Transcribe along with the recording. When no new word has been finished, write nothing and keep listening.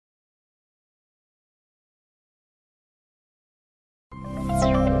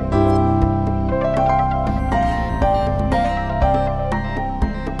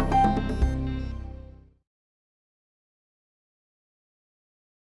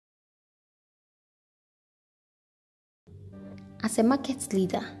As a market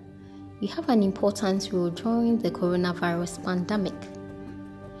leader, you have an important role during the coronavirus pandemic.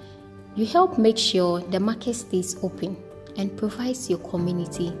 You help make sure the market stays open and provides your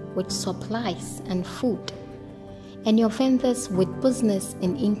community with supplies and food, and your vendors with business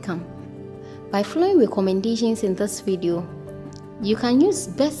and income. By following recommendations in this video, you can use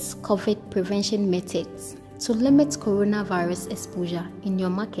best COVID prevention methods to limit coronavirus exposure in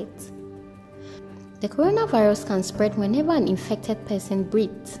your market. The coronavirus can spread whenever an infected person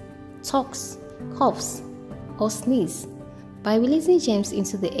breathes, talks, coughs, or sneezes by releasing germs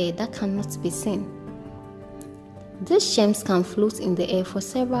into the air that cannot be seen. These germs can float in the air for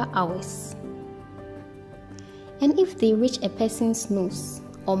several hours, and if they reach a person's nose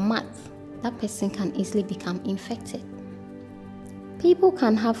or mouth, that person can easily become infected. People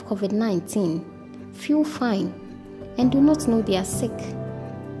can have COVID-19, feel fine, and do not know they are sick.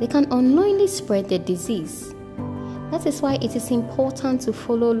 They can unknowingly spread the disease. That is why it is important to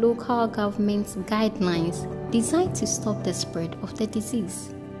follow local government's guidelines designed to stop the spread of the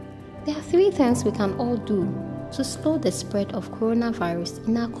disease. There are 3 things we can all do to slow the spread of coronavirus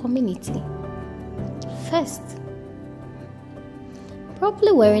in our community. First,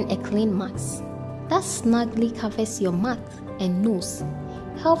 properly wearing a clean mask that snugly covers your mouth and nose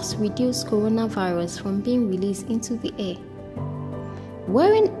helps reduce coronavirus from being released into the air.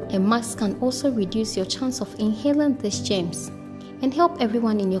 Wearing a mask can also reduce your chance of inhaling these germs and help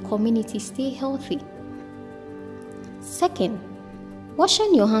everyone in your community stay healthy. Second,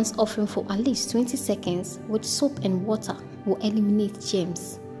 washing your hands often for at least 20 seconds with soap and water will eliminate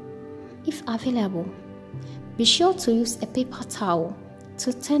germs. If available, be sure to use a paper towel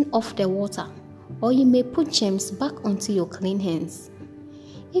to turn off the water, or you may put germs back onto your clean hands.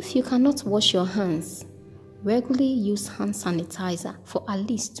 If you cannot wash your hands, regularly use hand sanitizer for at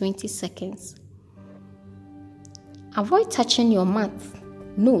least 20 seconds. Avoid touching your mouth,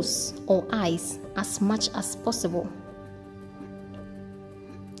 nose, or eyes as much as possible.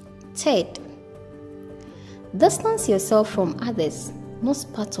 Third, distance yourself from others not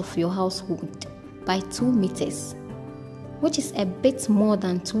part of your household by 2 meters, which is a bit more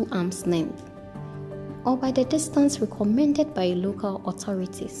than 2 arms length, or by the distance recommended by local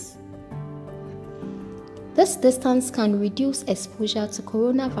authorities. This distance can reduce exposure to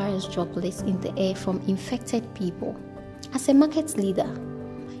coronavirus droplets in the air from infected people. As a market leader,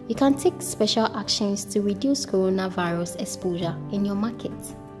 you can take special actions to reduce coronavirus exposure in your market.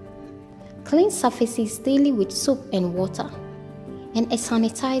 Clean surfaces daily with soap and water, and a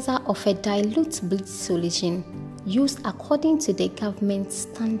sanitizer of a dilute bleach solution used according to the government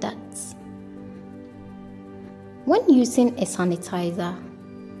standards. When using a sanitizer,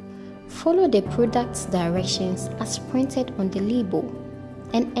 follow the product's directions as printed on the label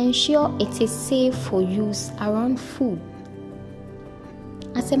and ensure it is safe for use around food.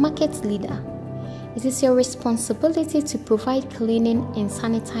 As a market leader, it is your responsibility to provide cleaning and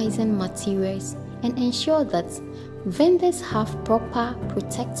sanitizing materials and ensure that vendors have proper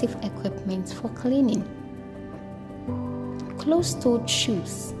protective equipment for cleaning. Closed-toed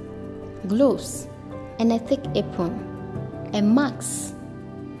shoes, gloves, and a thick apron, a mask,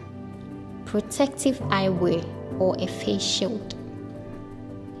 protective eyewear, or a face shield.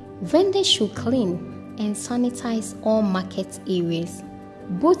 Vendors should clean and sanitize all market areas,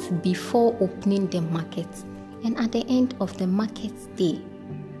 both before opening the market and at the end of the market day.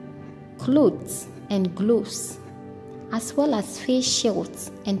 Clothes and gloves, as well as face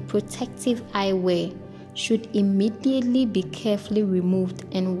shields and protective eyewear, should immediately be carefully removed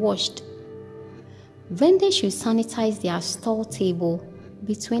and washed. Vendors should sanitize their stall table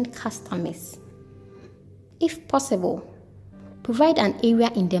between customers. If possible, provide an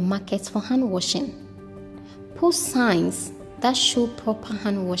area in the market for hand washing. Post signs that show proper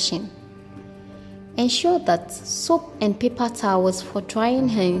hand washing. Ensure that soap and paper towels for drying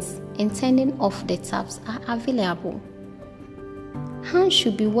hands and turning off the taps are available. Hands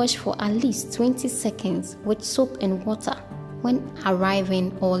should be washed for at least 20 seconds with soap and water when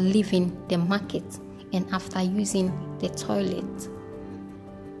arriving or leaving the market and after using the toilet.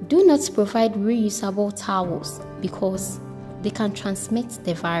 Do not provide reusable towels because they can transmit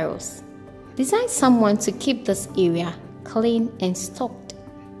the virus. Design someone to keep this area clean and stocked.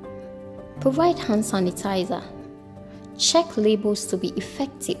 Provide hand sanitizer. Check labels to be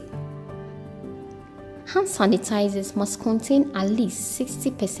effective. Hand sanitizers must contain at least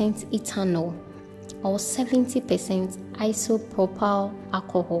 60% ethanol or 70% isopropyl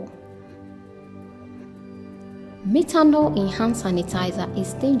alcohol. Methanol in hand sanitizer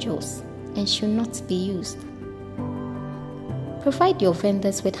is dangerous and should not be used. Provide your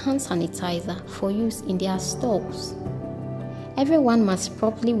vendors with hand sanitizer for use in their stores. Everyone must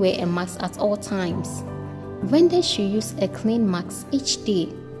properly wear a mask at all times. Vendors should use a clean mask each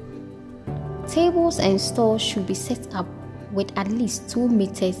day. Tables and stalls should be set up with at least 2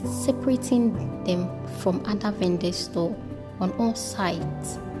 meters separating them from other vendors' stores on all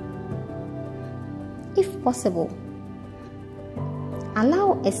sides. If possible,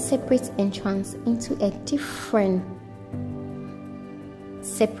 allow a separate entrance into a different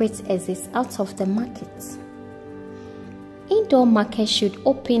separate exit out of the market. Indoor markets should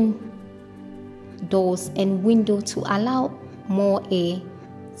open doors and windows to allow more air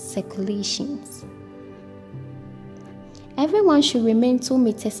circulations. Everyone should remain 2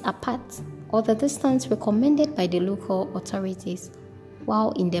 meters apart or the distance recommended by the local authorities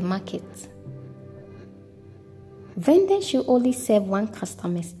while in the market. Vendors should only serve 1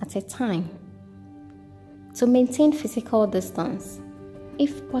 customer at a time. To maintain physical distance,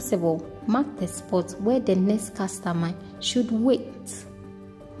 if possible, mark the spot where the next customer should wait.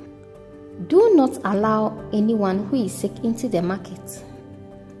 Do not allow anyone who is sick into the market.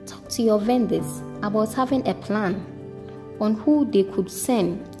 Talk to your vendors about having a plan on who they could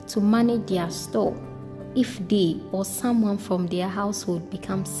send to manage their store if they or someone from their household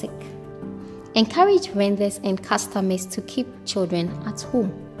becomes sick. Encourage vendors and customers to keep children at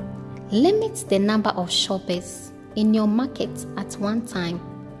home. Limit the number of shoppers in your market at one time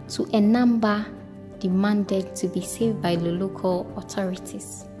to a number demanded to be saved by the local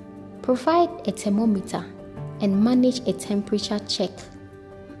authorities. Provide a thermometer and manage a temperature check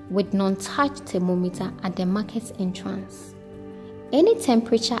with non-touch thermometer at the market entrance. Any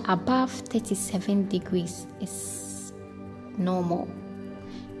temperature above 37 degrees is normal.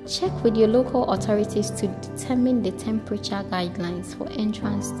 Check with your local authorities to determine the temperature guidelines for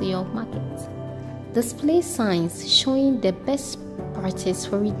entrance to your market. Display signs showing the best practice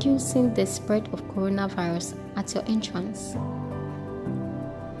for reducing the spread of coronavirus at your entrance.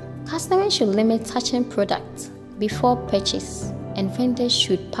 Customers should limit touching products before purchase, and vendors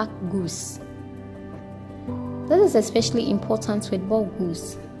should pack goods. This is especially important with bulk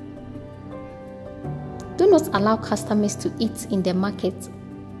goods. Do not allow customers to eat in the market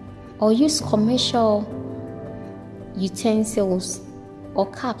or use commercial utensils or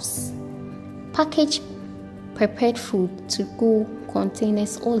cups. Package prepared food to go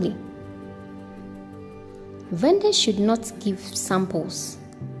containers only. Vendors should not give samples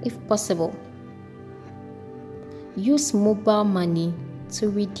if possible. Use mobile money to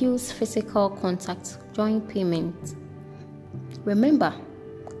reduce physical contact during payment. Remember,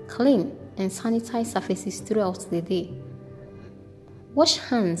 clean and sanitize surfaces throughout the day. Wash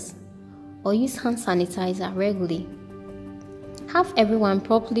hands or use hand sanitizer regularly. Have everyone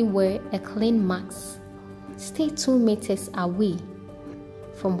properly wear a clean mask. Stay 2 meters away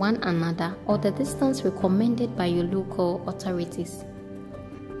from one another or the distance recommended by your local authorities.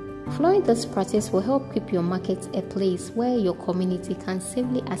 Following this practice will help keep your market a place where your community can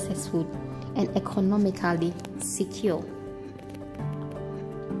safely access food and economically secure.